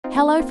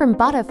Hello from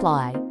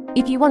Butterfly.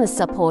 If you want to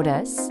support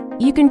us,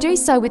 you can do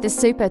so with the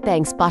super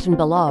thanks button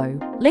below.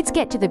 Let's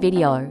get to the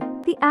video.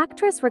 The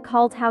actress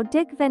recalled how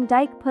Dick Van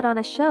Dyke put on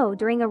a show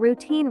during a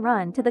routine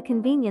run to the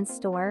convenience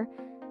store.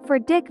 For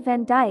Dick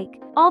Van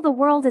Dyke, all the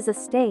world is a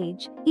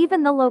stage,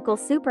 even the local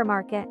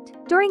supermarket.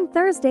 During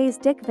Thursday's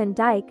Dick Van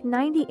Dyke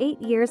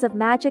 98 Years of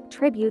Magic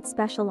tribute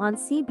special on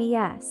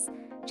CBS,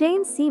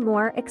 Jane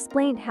Seymour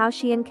explained how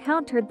she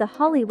encountered the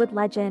Hollywood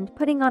legend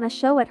putting on a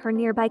show at her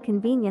nearby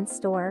convenience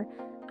store.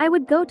 "I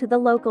would go to the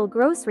local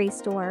grocery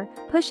store,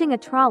 pushing a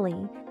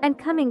trolley, and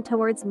coming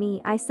towards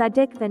me I saw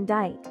Dick Van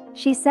Dyke,"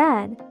 she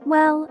said.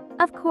 "Well,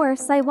 of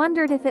course I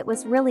wondered if it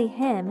was really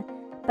him,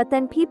 but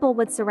then people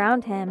would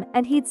surround him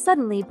and he'd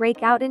suddenly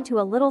break out into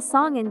a little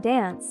song and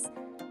dance."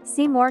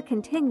 Seymour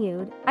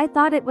continued, "I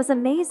thought it was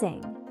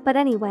amazing. But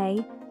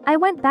anyway, I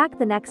went back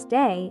the next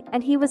day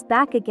and he was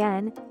back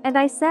again, and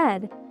I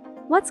said,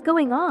 'What's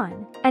going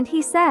on?' And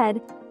he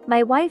said,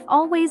 'My wife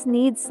always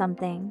needs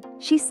something.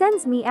 She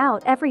sends me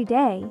out every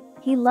day.'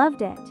 He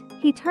loved it.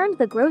 He turned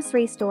the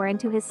grocery store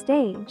into his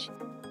stage."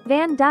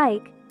 Van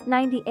Dyke,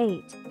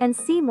 98, and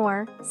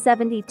Seymour,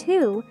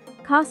 72,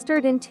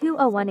 costumed in two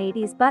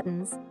 0180s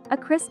buttons, A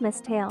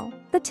Christmas Tale.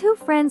 The two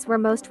friends were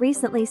most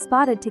recently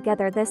spotted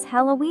together this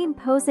Halloween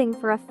posing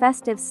for a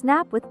festive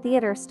snap with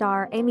theater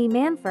star Amy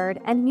Manford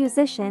and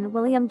musician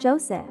William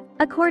Joseph.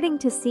 According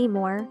to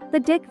Seymour, the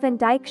Dick Van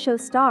Dyke Show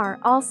star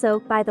also,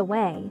 by the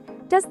way,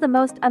 does the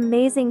most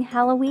amazing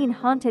Halloween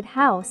haunted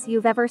house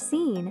you've ever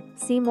seen,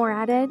 Seymour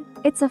added.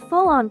 "It's a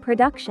full-on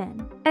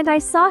production. And I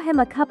saw him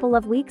a couple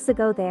of weeks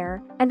ago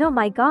there, and oh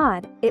my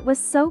god, it was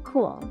so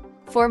cool."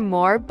 For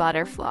more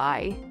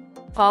Butterfly,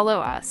 follow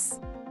us.